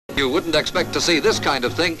You wouldn't expect to see this kind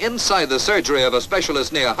of thing inside the surgery of a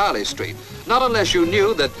specialist near Harley Street, not unless you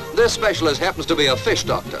knew that this specialist happens to be a fish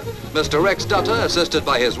doctor. Mr. Rex Dutter, assisted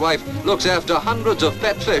by his wife, looks after hundreds of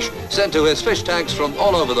pet fish sent to his fish tanks from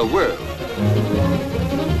all over the world.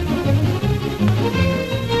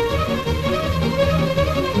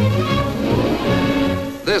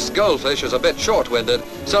 This goldfish is a bit short-winded,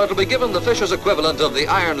 so it'll be given the fish's equivalent of the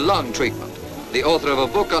iron lung treatment. The author of a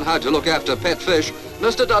book on how to look after pet fish,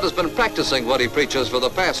 Mr. Dutt has been practicing what he preaches for the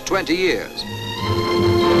past 20 years.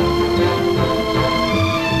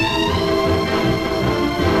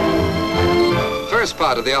 First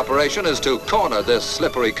part of the operation is to corner this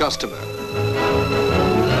slippery customer.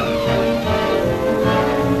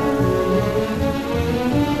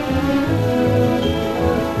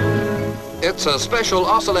 It's a special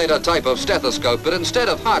oscillator type of stethoscope, but instead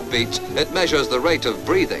of heartbeats, it measures the rate of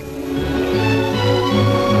breathing.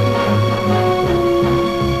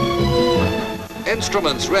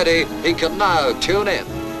 Instruments ready, he can now tune in.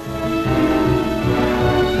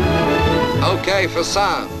 Okay for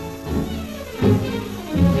sound.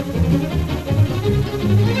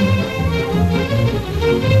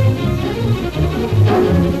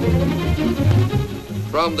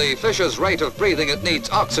 From the fish's rate of breathing, it needs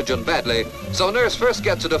oxygen badly, so nurse first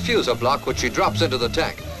gets a diffuser block which she drops into the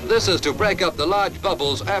tank. This is to break up the large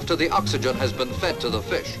bubbles after the oxygen has been fed to the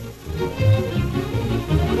fish.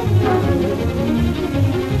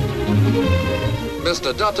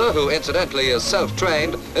 Mr. Dutter, who incidentally is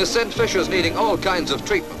self-trained, has sent fishers needing all kinds of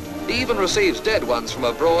treatment. He even receives dead ones from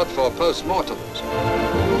abroad for post-mortems.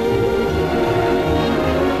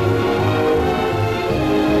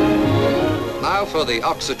 Now for the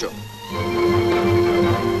oxygen.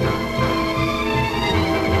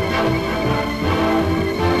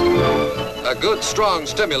 A good strong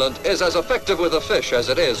stimulant is as effective with a fish as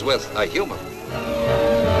it is with a human.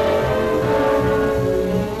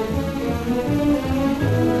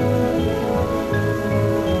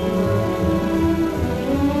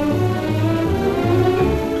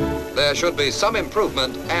 There should be some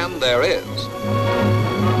improvement, and there is.